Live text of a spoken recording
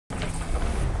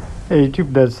Hey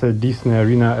YouTube, that's a decent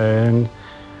arena, and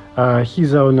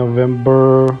here's our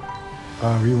November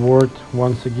reward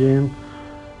once again.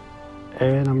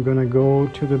 And I'm gonna go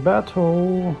to the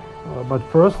battle, but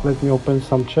first let me open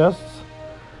some chests.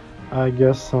 I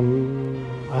guess I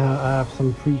have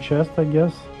some free chests, I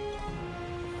guess.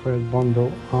 Red bundle.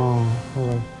 Oh,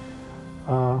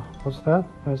 alright. What's that?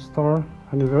 A star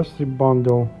anniversary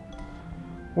bundle.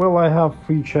 Well, I have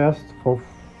free chests for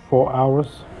 4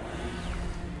 hours.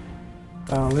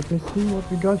 Let me see what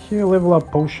we got here. Level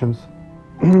up potions.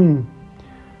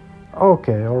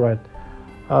 Okay, alright.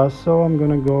 So I'm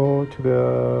gonna go to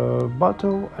the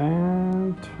battle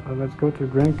and let's go to the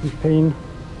Grand Campaign.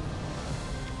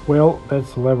 Well,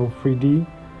 that's level 3D.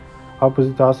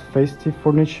 Opposite us, Festive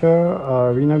Furniture,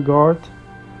 Arena Guard,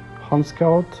 Hunt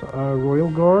Scout, Royal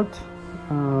Guard,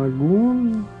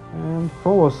 Goon, and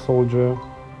Follow Soldier.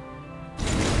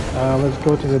 Let's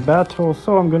go to the battle.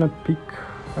 So I'm gonna pick,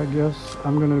 I guess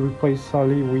I'm gonna replace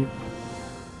Sully with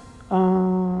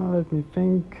let me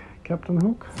think, Captain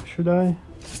Hook, should I?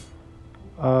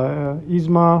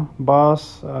 Isma,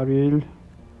 Bass, Ariel,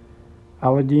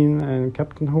 Aladdin, and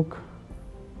Captain Hook.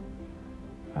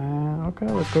 Okay,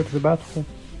 let's go to the battle.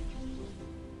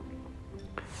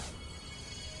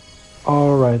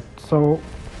 Alright, so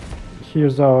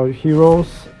here's our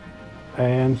heroes,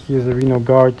 and here's the Reno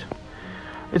Guard.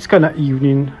 It's kinda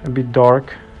evening, a bit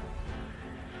dark.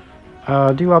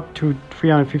 Deal up to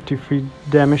 353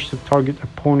 damage to target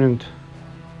opponent.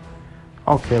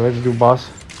 Okay, let's do boss.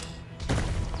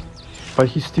 But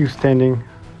he's still standing.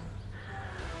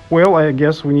 Well, I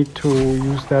guess we need to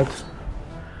use that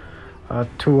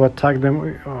to attack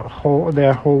them,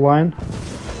 their whole line.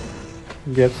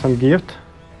 Get some gift.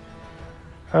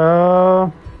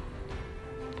 Ariel,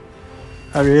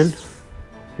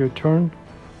 your turn.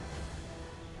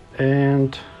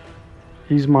 And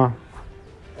Isma.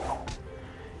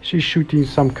 She's shooting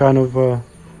some kind of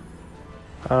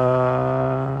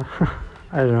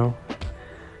I don't know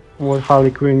what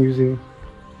Harley Quinn using.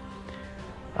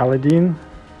 Aladdin,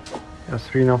 yes,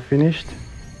 3 now finished.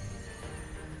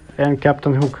 And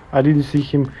Captain Hook, I didn't see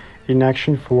him in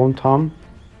action for a long time.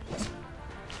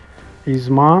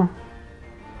 Isma,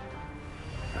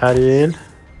 Ariel,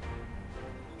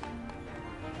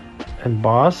 and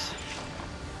Boss,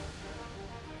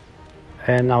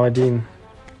 and Aladdin.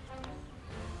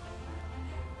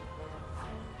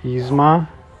 Isma,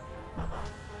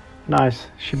 nice,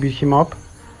 she beat him up.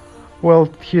 Well,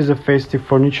 here's a Festive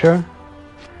Furniture,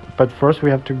 but first we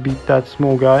have to beat that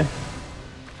small guy.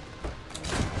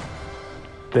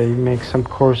 They make some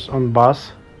course on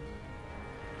Bass,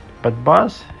 but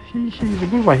Bass, he's a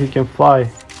good one. He can fly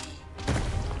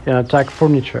and attack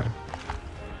furniture.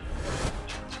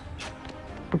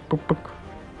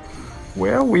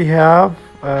 Well, we have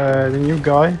the new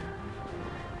guy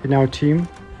in our team,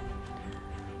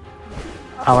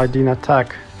 Aladdin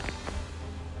attack,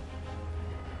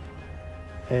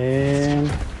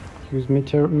 and use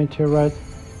meteorite.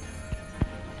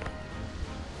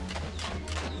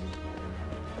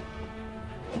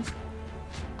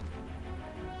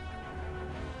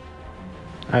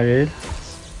 Ariel.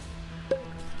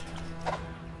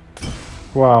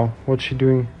 Wow, what's she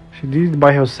doing? She did it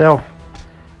by herself,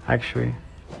 actually.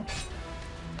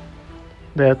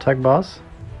 They attack Boss.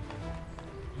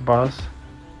 Boss.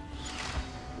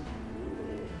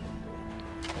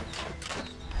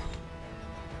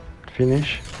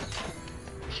 Finish.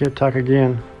 He attack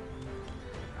again.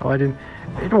 Aladdin.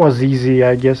 It was easy.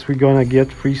 I guess we're gonna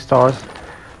get 3 stars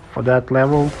for that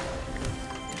level.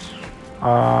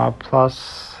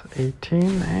 Plus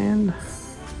 18 and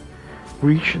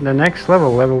reach the next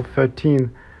level, level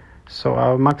 13. So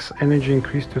our max energy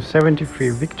increased to 73.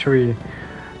 Victory.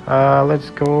 Let's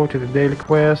go to the daily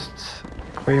quests,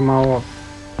 claim our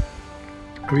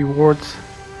rewards,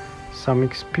 some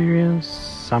experience,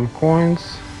 some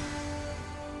coins,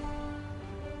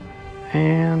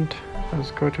 and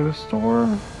let's go to the store.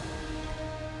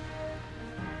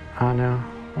 Now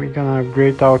we're gonna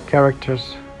upgrade our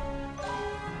characters.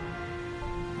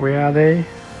 Where are they?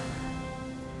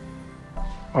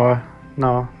 Oh,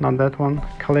 no, not that one.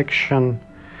 Collection.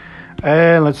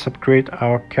 And let's upgrade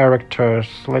our characters.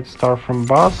 Let's start from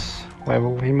Boss.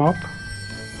 Level him up.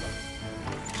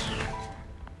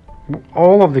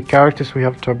 All of the characters we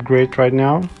have to upgrade right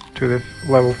now to the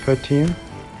level 13.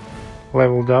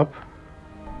 Leveled up.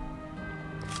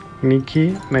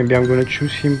 Mickey. Maybe I'm gonna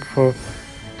choose him for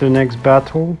the next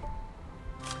battle.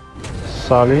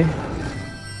 Sully.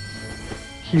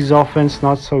 His offense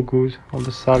not so good on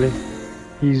the Sully.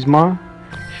 Isma,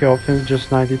 his offense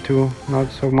just 92, not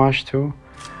so much too.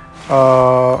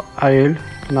 Ariel,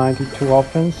 92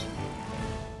 offense.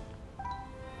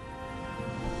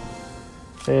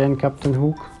 And Captain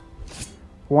Hook,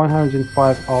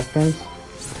 105 offense.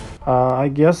 I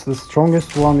guess the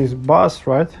strongest one is Boss,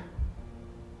 right?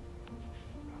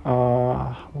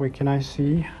 Where can I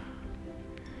see?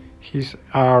 He's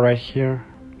right here.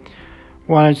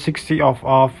 160 of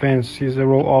offense. He's a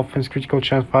roll offense, critical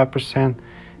chance 5%,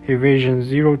 evasion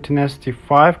 0, tenacity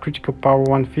 5, critical power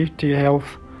 150,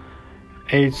 health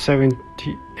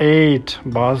 878.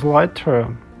 Buzz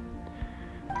Lighter.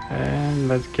 And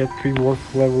let's get reward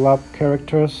for level up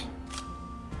characters.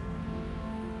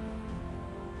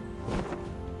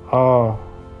 Oh.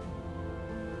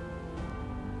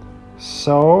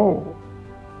 So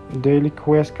daily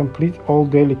quest, complete all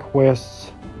daily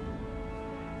quests.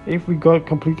 If we got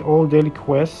complete all daily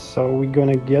quests, so we're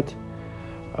gonna get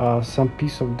some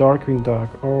piece of Darkwing Dog.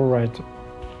 All right,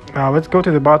 let's go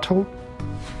to the battle,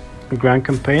 grand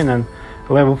campaign, and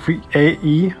level 3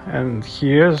 AE. And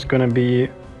here's gonna be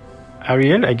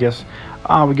Ariel, I guess.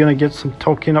 We're gonna get some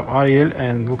token of Ariel,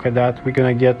 and look at that, we're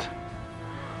gonna get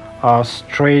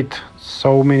straight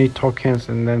so many tokens,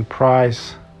 and then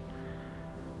prize.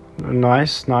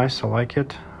 Nice, I like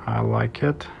it.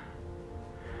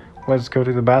 Let's go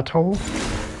to the battle,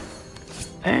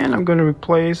 and I'm gonna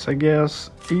replace, I guess,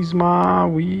 Yzma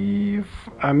with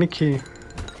Mickey.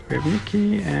 With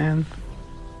Mickey, and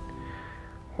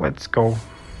let's go.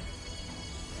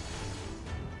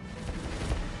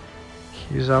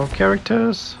 Here's our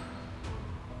characters.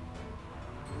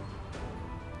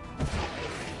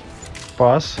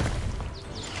 Boss.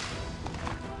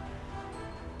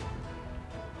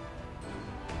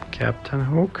 Captain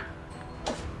Hook.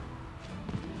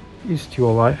 He's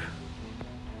still alive.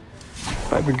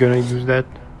 But we're gonna use that.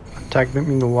 Attack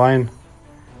them in the line.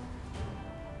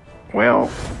 Well,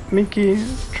 Mickey,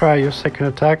 try your second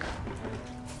attack.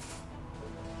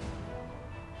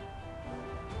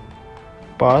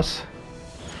 Boss.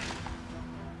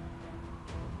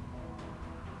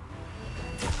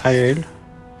 Ariel.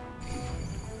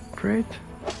 Great.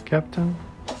 Captain.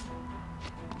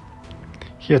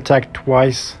 He attacked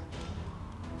twice.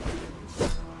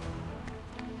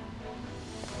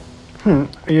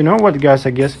 You know what, guys, I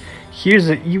guess here's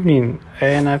the evening,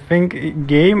 and I think in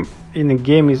the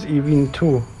game is evening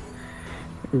too.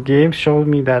 Game showed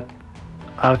me that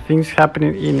things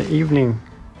happening in the evening.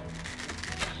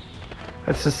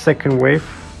 That's the second wave.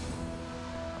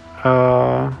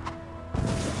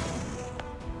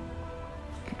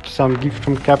 Some gift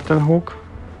from Captain Hook.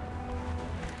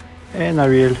 And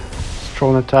Ariel,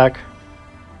 strong attack.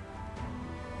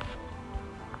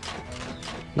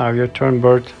 Now your turn,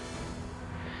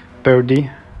 Birdie.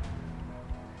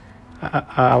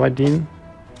 Aladdin.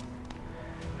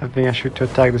 I think I should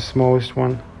attack the smallest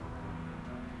one.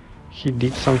 He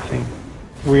did something.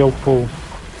 Whirlpool.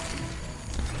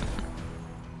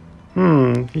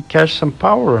 He catch some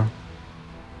power.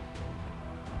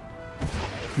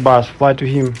 Buzz, fly to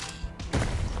him.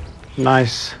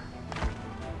 Nice.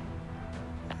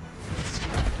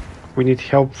 We need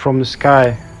help from the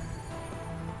sky.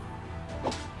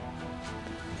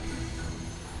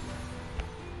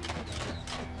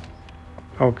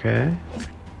 Okay.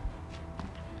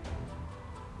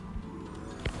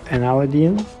 And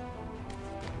Aladdin.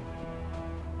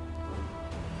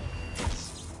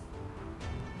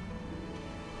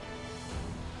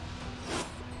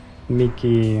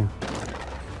 Mickey.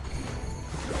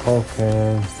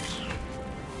 Okay.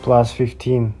 Plus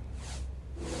 15.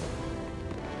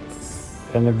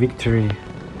 And a victory.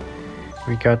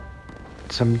 We got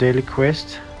some daily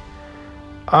quests.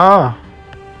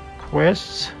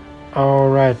 Quests.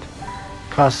 Alright.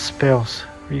 Cast spells.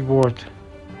 Reward.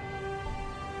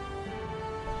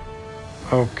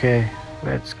 Okay.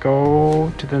 Let's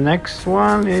go to the next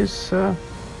one. Is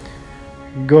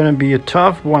gonna be a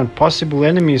tough one. Possible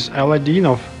enemies. Aladdin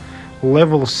of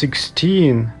level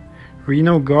 16.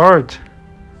 Reno Guard.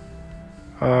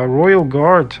 Royal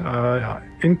Guard.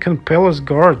 Incan Palace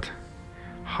Guard.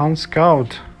 Hunt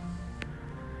Scout.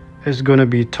 It's gonna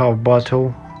be a tough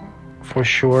battle for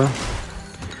sure.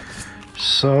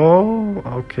 So,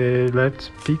 okay, let's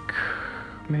pick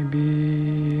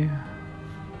maybe...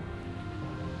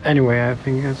 Anyway, I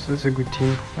think that's a good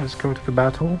team. Let's go to the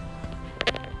battle.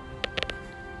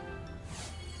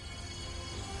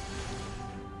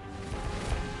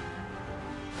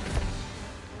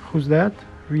 Who's that?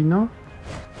 Reno?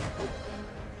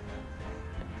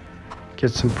 Get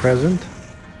some present.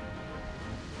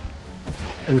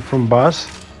 And from Boss.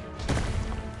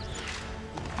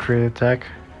 Create attack.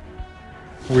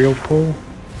 Whirlpool.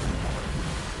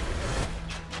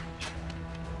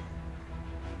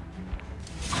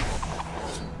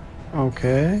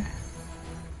 Okay.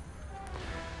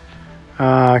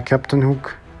 Captain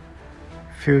Hook.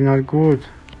 feel not good.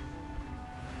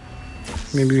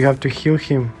 Maybe we have to heal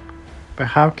him. But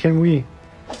how can we?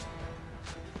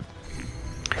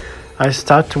 I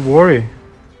start to worry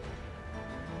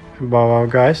about our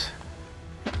guys.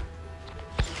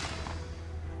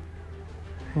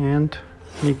 And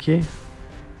Mickey.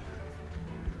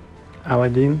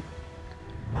 Aladdin.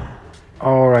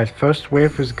 Alright, first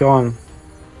wave is gone.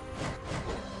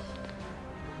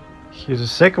 Here's the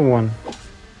second one.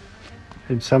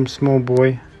 It's some small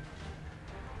boy.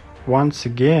 Once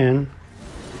again.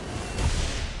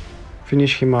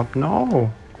 Finish him up.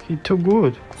 No, he too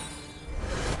good.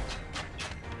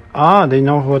 Ah, they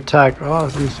know who attack. Oh,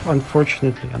 this,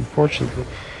 unfortunately.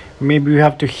 Maybe we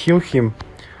have to heal him.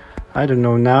 I don't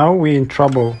know. Now we're in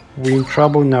trouble. We're in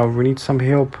trouble now. We need some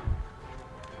help.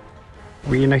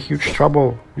 We're in a huge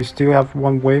trouble. We still have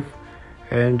one wave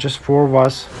and just 4 of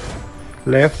us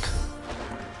left.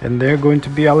 And they're going to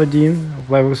be Aladdin of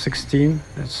level 16.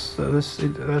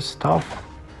 That's tough.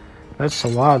 That's a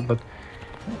lot, but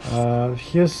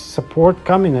here's support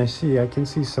coming. I can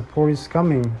see support is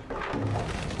coming.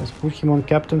 Let's put him on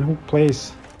Captain Hook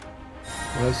place.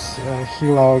 Let's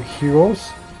heal our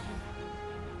heroes.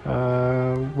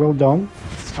 Well done,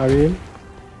 Ariel.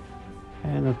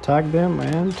 And attack them.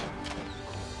 And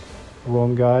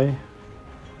wrong guy.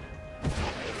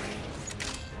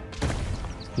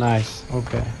 Nice.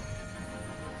 Okay.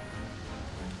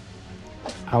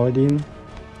 Aladdin.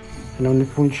 And only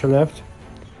Funcha left.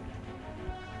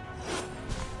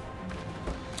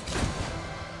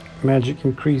 Magic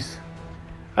increase.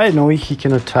 I don't know if he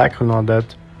can attack or not.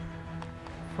 That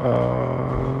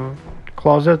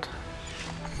closet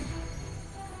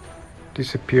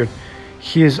disappeared.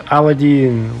 Here's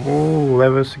Aladdin. Oh,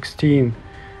 level 16.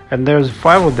 And there's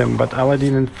 5 of them, but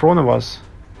Aladdin in front of us.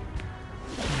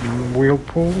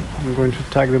 Whirlpool. I'm going to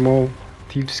attack them all.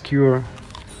 Thieves Cure.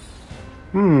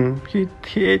 He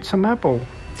ate some apple.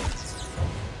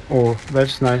 Oh,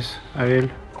 that's nice, Ariel.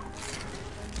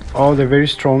 Oh, they're very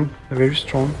strong.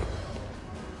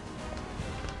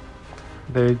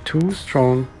 They're too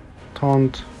strong.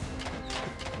 Taunt.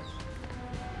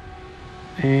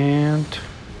 And...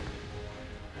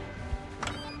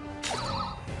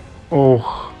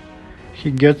 oh,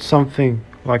 he gets something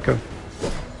like a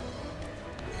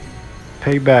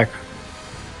payback.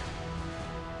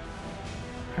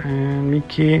 And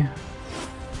Mickey,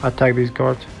 attack this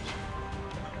guard.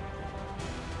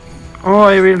 Oh,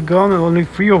 I will gone. Only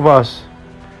 3 of us.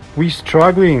 We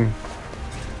struggling,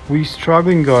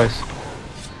 guys.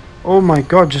 Oh my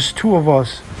god, just 2 of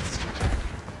us.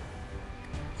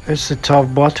 It's a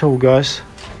tough battle, guys.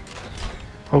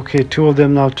 Okay, 2 of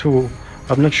them now too.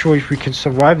 I'm not sure if we can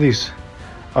survive this.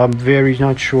 I'm very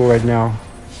not sure right now.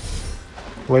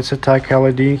 Let's attack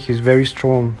Aladdin. He's very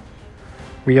strong.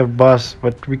 We have Buzz,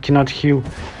 but we cannot heal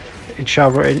each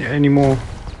other anymore.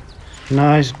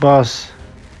 Nice, Buzz.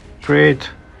 Great.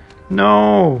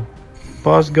 No!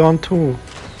 Buzz gone too.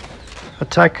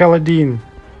 Attack Aladdin.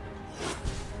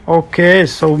 Okay,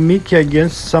 so Mickey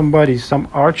against somebody, some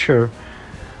archer.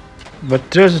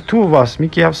 But there's 2 of us.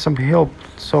 Mickey have some help,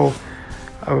 so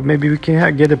maybe we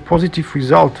can get a positive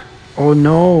result. Oh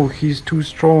no, he's too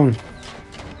strong.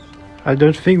 I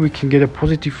don't think we can get a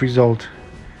positive result.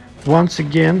 Once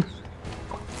again.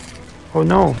 Oh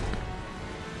no.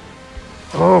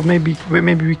 Oh, maybe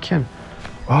we can.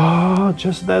 Oh,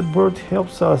 just that bird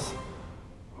helps us.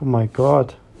 Oh my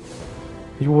god.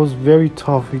 It was very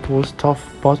tough. It was tough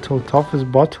battle.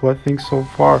 Toughest battle I think so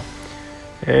far.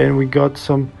 And we got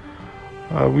some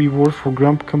reward for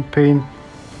Grump campaign.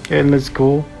 And let's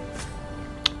go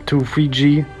to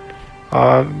 3G.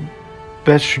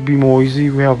 That should be more easy.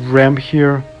 We have Ram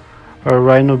here,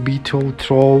 Rhino, Beetle,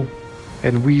 Troll,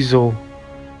 and Weasel.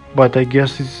 But I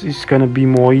guess it's gonna be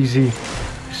more easy.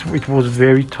 It was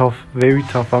very tough, very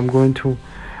tough. I'm going to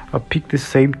pick the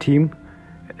same team,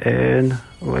 and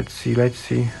let's see.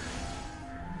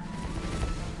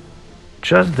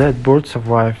 Just that bird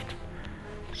survived.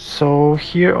 So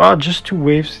here are just 2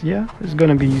 waves. Yeah, it's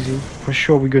gonna be easy for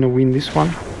sure. We're gonna win this one.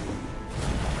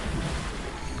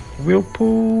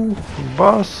 Whirlpool,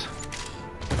 Boss,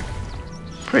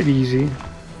 pretty easy.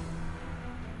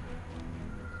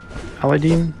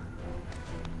 Aladdin,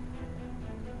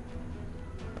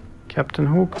 Captain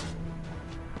Hook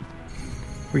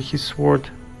with his sword.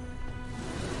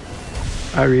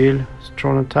 Ariel,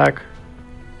 strong attack.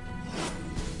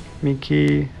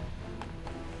 Mickey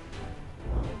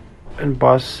and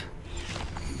Buzz.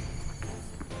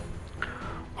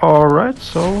 Alright,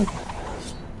 so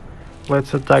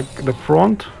let's attack the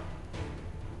front.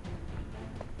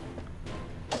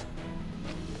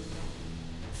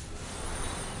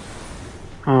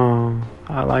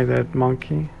 I like that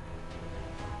monkey.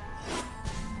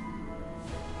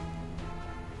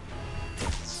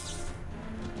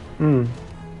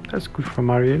 That's good from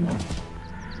Ariel.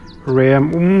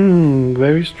 Ram,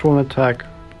 very strong attack.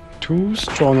 Too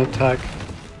strong attack.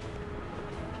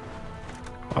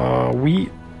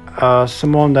 We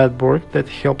summon that bird that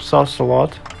helps us a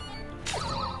lot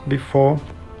before,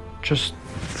 just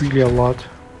really a lot.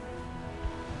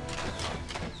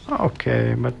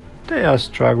 Okay, but they are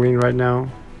struggling right now.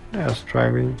 They are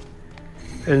struggling,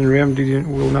 and Ram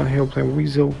will not help them.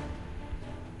 Weasel,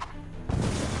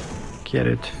 get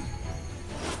it.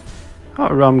 Oh,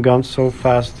 Ram gone so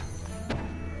fast.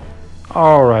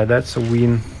 Alright, that's a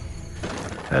win.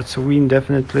 That's a win,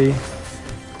 definitely.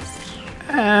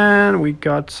 And we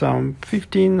got some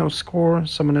 15 of score,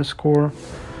 summoner score.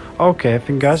 Okay, I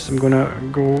think, guys, I'm gonna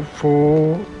go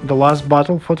for the last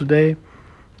battle for today.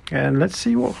 And let's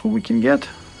see who we can get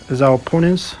as our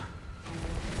opponents.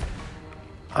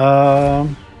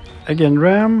 Again,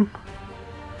 Ram,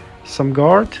 some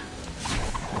guard,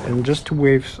 and just 2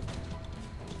 waves.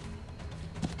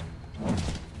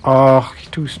 Oh, he's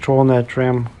too strong, that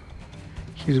Ram.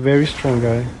 He's a very strong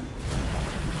guy.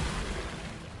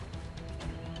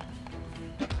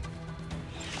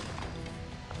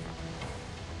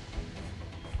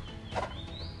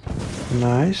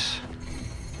 Nice.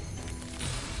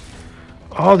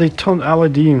 Oh, they turned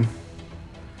Aladdin.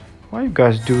 Why you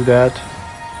guys do that?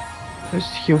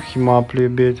 Let's heal him up a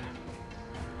little bit.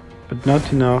 But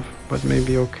not enough, but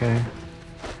maybe okay.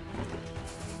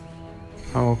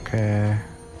 Okay.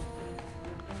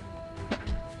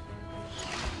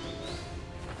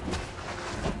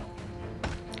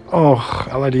 Oh,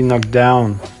 Aladdin knocked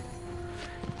down.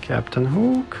 Captain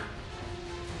Hook.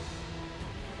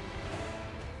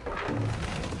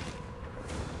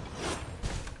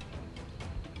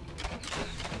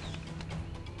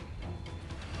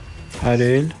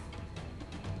 Ariel.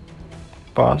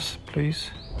 Pass,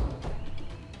 please.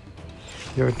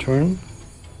 Your turn.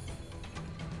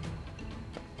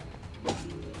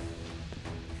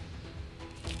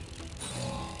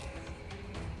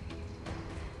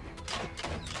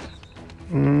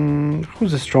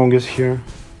 Who's the strongest here?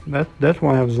 That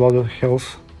one has a lot of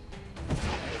health.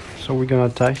 So we're gonna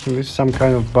attack him with some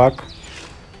kind of bug,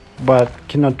 but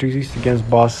cannot resist against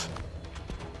boss.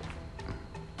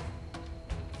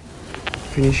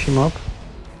 Finish him up.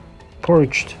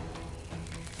 Purged.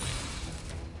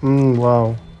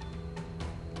 Wow.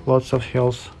 Lots of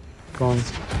health gone.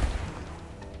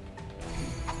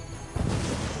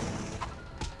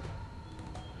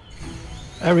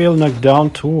 Ariel knocked down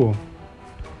too.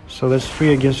 So that's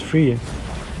 3 against 3.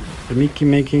 The Mickey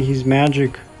making his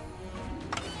magic.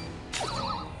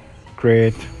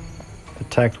 Great.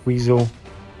 Attacked Weasel.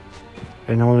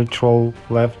 And only Troll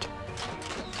left.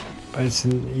 But it's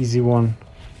an easy one.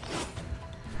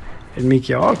 And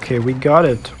Mickey, okay, we got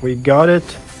it. We got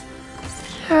it.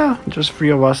 Yeah, just 3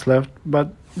 of us left.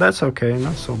 But that's okay,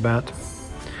 not so bad.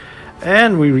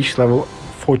 And we reached level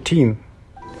 14.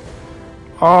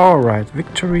 Alright,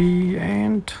 victory,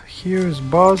 and here's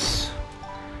boss.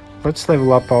 Let's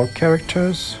level up our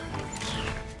characters.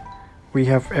 We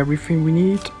have everything we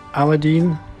need.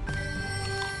 Aladdin.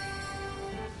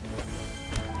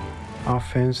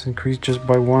 Offense increased just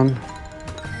by 1.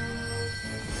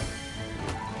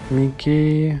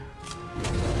 Mickey.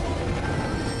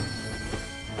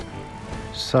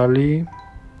 Sully.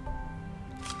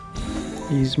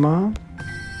 Isma.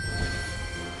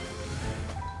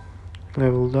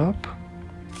 Leveled up.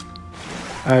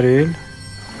 Ariel.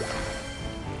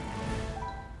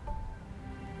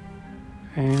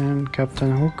 And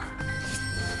Captain Hook.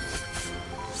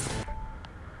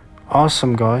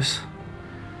 Awesome, guys.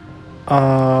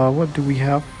 What do we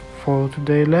have for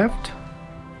today left?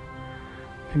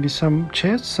 Maybe some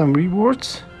chests, some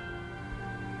rewards?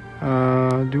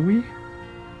 Do we?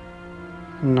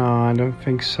 No, I don't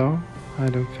think so. I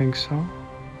don't think so.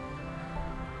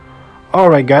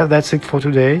 Alright guys, that's it for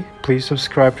today. Please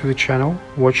subscribe to the channel,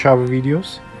 watch our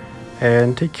videos,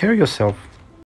 and take care of yourself.